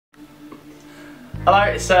Hello,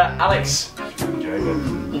 it's Alex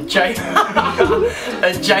and Jamie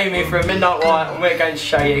from Midnight White, and we're going to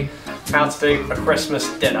show you how to do a Christmas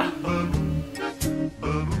dinner.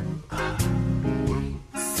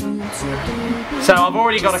 So I've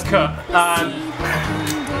already got a cut.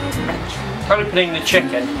 Opening the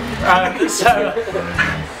chicken. So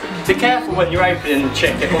be careful when you're opening the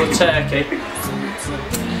chicken or the turkey. Do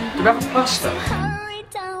you have a plaster?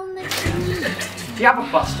 Do you have a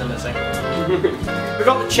plaster, Lizzie? We've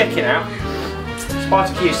got the chicken out. Despite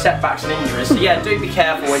a few setbacks and injuries, so yeah, do be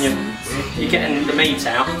careful when you're getting the meat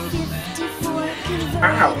out.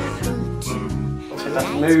 Ow! So let's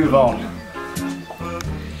move on.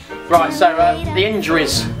 Right, so the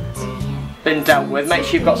injuries been dealt with. Make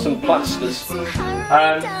sure you've got some plasters.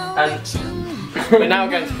 And we're now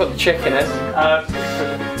going to put the chicken in.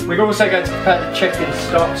 We're also going to prepare the chicken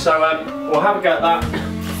stock, so we'll have a go at that.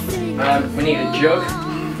 We need a jug.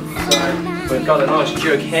 So we've got a nice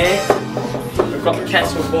jug here. We've got the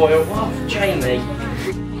kettle boiled. Oh, Jamie.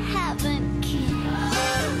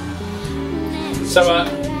 So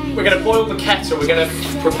we're going to boil the kettle. We're going to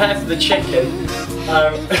prepare for the chicken.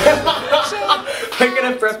 We're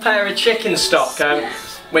going to prepare a chicken stock,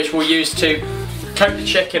 which we'll use to coat the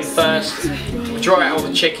chicken first, dry out all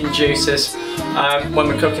the chicken juices when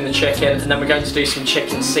we're cooking the chicken, and then we're going to do some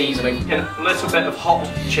chicken seasoning. And a little bit of hot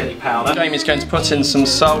chili powder. Jamie's going to put in some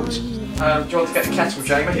salt. Do you want to get the kettle,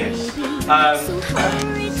 Jamie? Yes.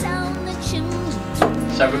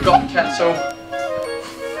 So we've got the kettle.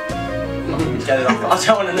 Get it off. I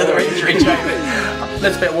don't want another injury, Jamie. A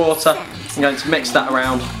little bit of water. I'm going to mix that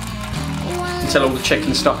around until all the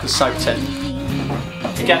chicken stock is soaked in.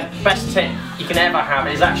 Again, best tip you can ever have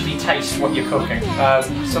is actually taste what you're cooking.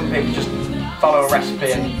 Some people just follow a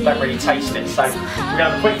recipe and don't really taste it, so we're going to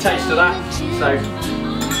have a quick taste of that. So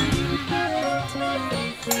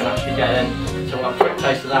you can actually get in, so we'll have a quick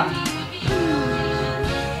taste of that.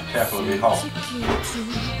 Careful, it'll be hot.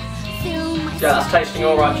 Yeah, that's tasting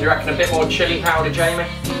alright. Do you reckon a bit more chili powder, Jamie?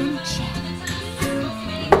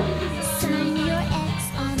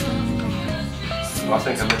 I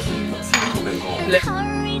think a little bit more.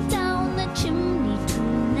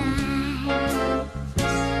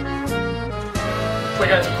 We're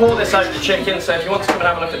going to pour this over the chicken, so if you want to come and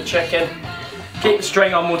have a look at the chicken, keep the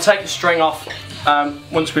string on. We'll take the string off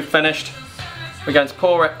once we've finished. We're going to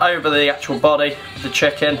pour it over the actual body of the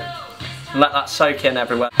chicken and let that soak in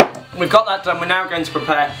everywhere. We've got that done. We're now going to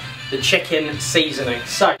prepare the chicken seasoning.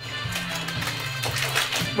 So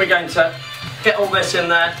we're going to get all this in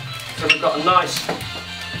there. So we've got a nice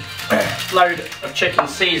load of chicken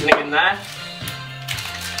seasoning in there.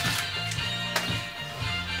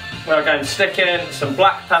 We're going to stick in some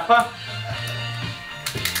black pepper.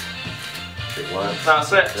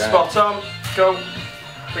 That's it, yeah. Spot on. Cool.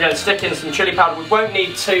 We're going to stick in some chili powder. We won't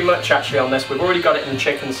need too much actually on this. We've already got it in the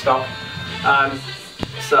chicken stock.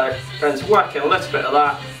 So we're going to whack in a little bit of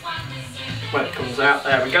that when it comes out.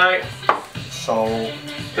 There we go. Salt.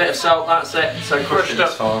 Bit of salt, that's it. So crushed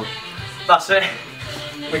up. Salt. That's it.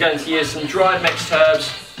 We're going to use some dried mixed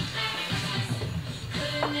herbs.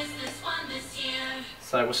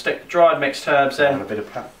 So we'll stick the dried mixed herbs in. And a bit of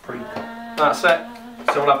paprika. That's it.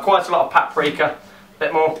 So we'll have quite a lot of paprika. A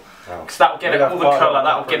bit more. Because that will give it all the colour.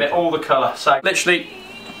 That will give it all the colour. So literally,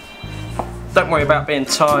 don't worry about being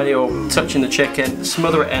tidy or touching the chicken.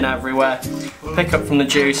 Smother it in everywhere. Pick up from the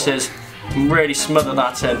juices and really smother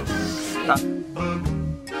that in.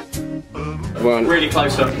 Really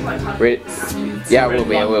close up. Yeah, I will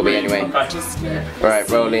be anyway. Okay. Right,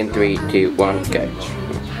 roll in 3, 2, 1, go.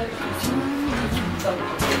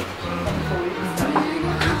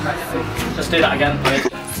 Let's do that again.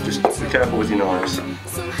 Just be careful with your knives.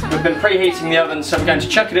 We've been preheating the oven, so we're going to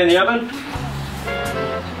chuck it in the oven.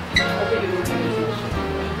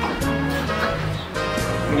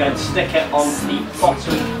 We're going to stick it on the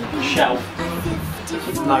bottom shelf.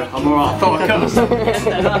 No, I'm alright. I thought I could.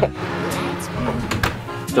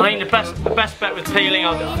 I think the best bet with peeling,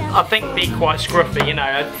 I think, be quite scruffy. You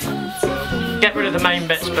know, get rid of the main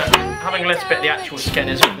bits, but having a little bit of the actual skin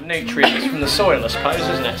is the nutrients from the soil, I suppose,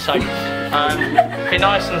 isn't it? So be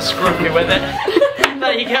nice and scruffy with it.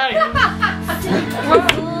 There you go.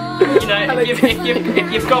 You know, if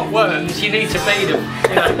you've got worms, you need to feed them.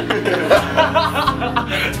 You know.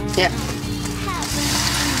 Yeah.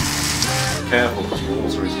 Careful, because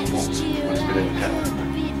water is hot when it's been in the kettle.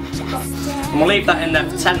 And we'll leave that in there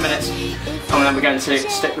for 10 minutes, and then we're going to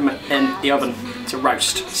stick them in the oven to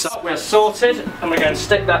roast. So we're sorted, and we're going to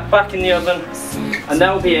stick that back in the oven, and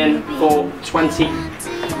they'll be in for 20,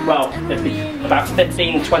 well, it'll be about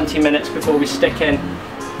 15-20 minutes before we stick in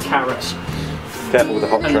carrots. Careful with the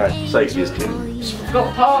hot tray. Safety is key. We've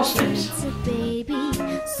got parsnips.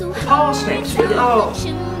 Parsnips. Oh.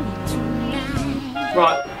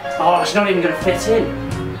 Right. Oh, it's not even going to fit in.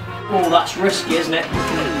 Oh, that's risky, isn't it?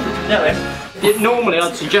 No, normally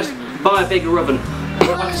I'd suggest buy a bigger oven.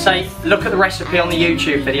 Like I say, look at the recipe on the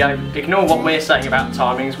YouTube video. Ignore what we're saying about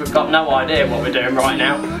timings. We've got no idea what we're doing right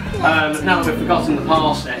now. Now that we've forgotten the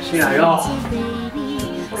parsnips, you know, oh.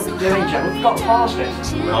 What are we doing, Joe? We've got the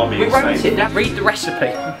parsnips. We wrote it down. Read the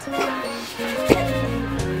recipe.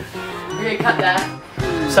 Really cut there.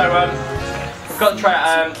 So, we've got to try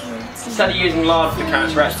instead of using lard for the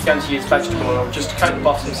carrots, we're actually going to use vegetable oil just to coat the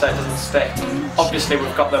bottom so it doesn't stick. Obviously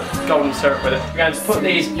we've got the golden syrup with it. We're going to put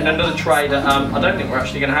these in another tray that I don't think we're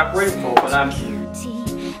actually going to have room for, but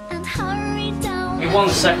give me 1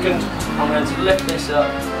 second, I'm going to lift this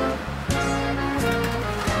up.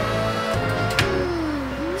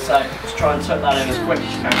 So let's try and tuck that in as quick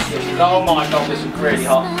as you can. Oh my god, this is really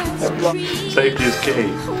hot. Safety is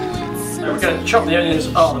key. So we're going to chop the onions.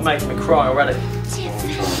 Oh, they're making me cry already.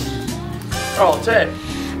 Oh dear.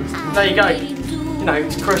 There you go. You know,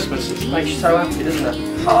 it's Christmas. It makes you so happy, doesn't it?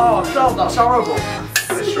 Oh god, that's horrible.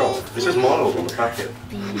 It's strong. This is mild on the packet.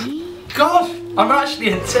 God, I'm actually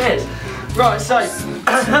in tears. Right, so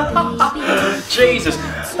Jesus.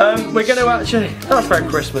 We're going to actually. That's very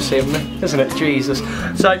Christmassy of me, isn't it? Jesus.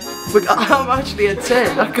 So I'm actually in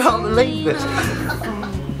tears. I can't believe this.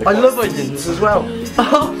 I love onions as well.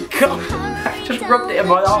 Oh god. I just rubbed it in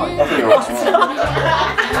my eye.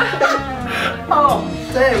 Oh,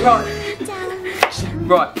 there, right.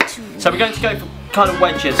 Right, so we're going to go for kind of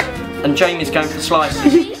wedges, and Jamie's going for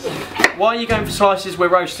slices. Why are you going for slices? We're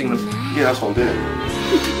roasting them. Yeah, that's what I'm doing.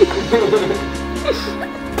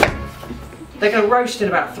 They're going to roast in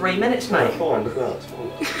about 3 minutes, mate. Fine, look at that.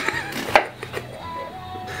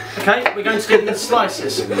 Okay, we're going to do them in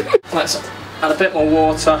slices. Let's add a bit more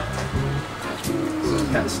water.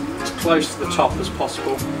 Get as close to the top as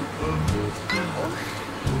possible.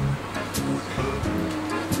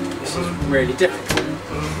 This is really difficult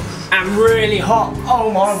and really hot. Oh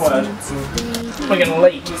my word! We're going to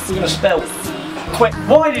leak. We're going to spill. Quick!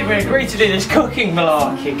 Why did we agree to do this cooking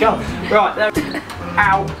malarkey? Go on. Right there.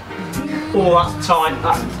 Ow! Oh, that's tight.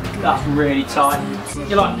 That's really tight.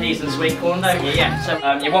 You like peas and sweet corn, don't you? Yeah. So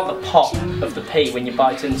you want the pop of the pea when you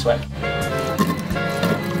bite into it.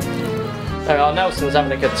 There we are. Nelson's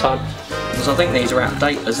having a good time because I think these are out of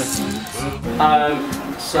date, is it?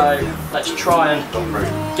 So let's try and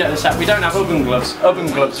get this out. We don't have oven gloves. Oven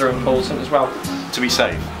gloves are important as well. To be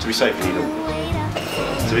safe you need them.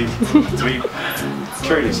 To be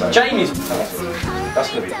truly safe. Jamie's. That's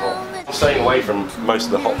going to be hot. I'm staying away from most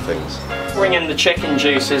of the hot things. Bring in the chicken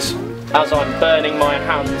juices as I'm burning my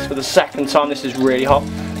hands for the second time. This is really hot.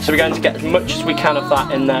 So we're going to get as much as we can of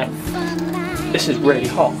that in there. This is really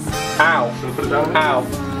hot. Ow. Should we put it down? Ow.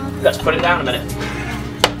 Let's put it down a minute.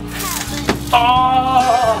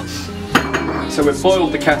 Oh! So we've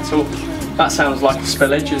boiled the kettle. That sounds like a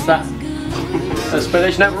spillage, is that? A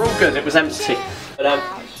spillage? No, we're all good. It was empty. But,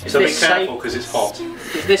 so be careful because it's hot.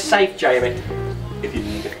 Is this safe, Jamie? If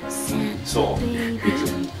you sort of.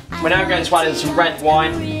 We're now going to add in some red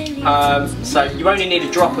wine. So you only need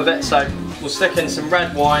a drop of it. So we'll stick in some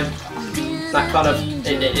red wine. That kind of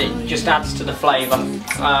it just adds to the flavour.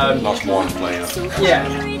 Nice wine flavour. Yeah.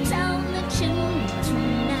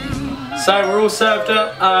 So we're all served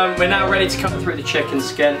up. We're now ready to cut through the chicken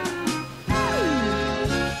skin.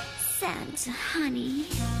 Santa, honey.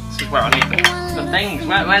 This is where I need the things.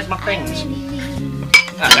 Where's my things?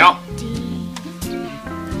 There they are.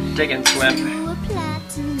 Dig into it.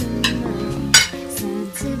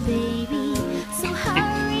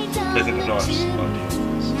 I think the knife's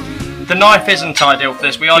ideal. The knife isn't ideal for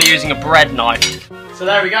this. We are using a bread knife. So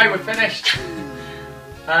there we go. We're finished.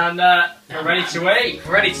 And we're ready to eat.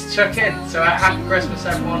 We're ready to chuck in. So happy Christmas,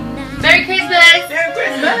 everyone. Merry Christmas! Merry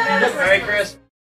Christmas! Merry Christmas!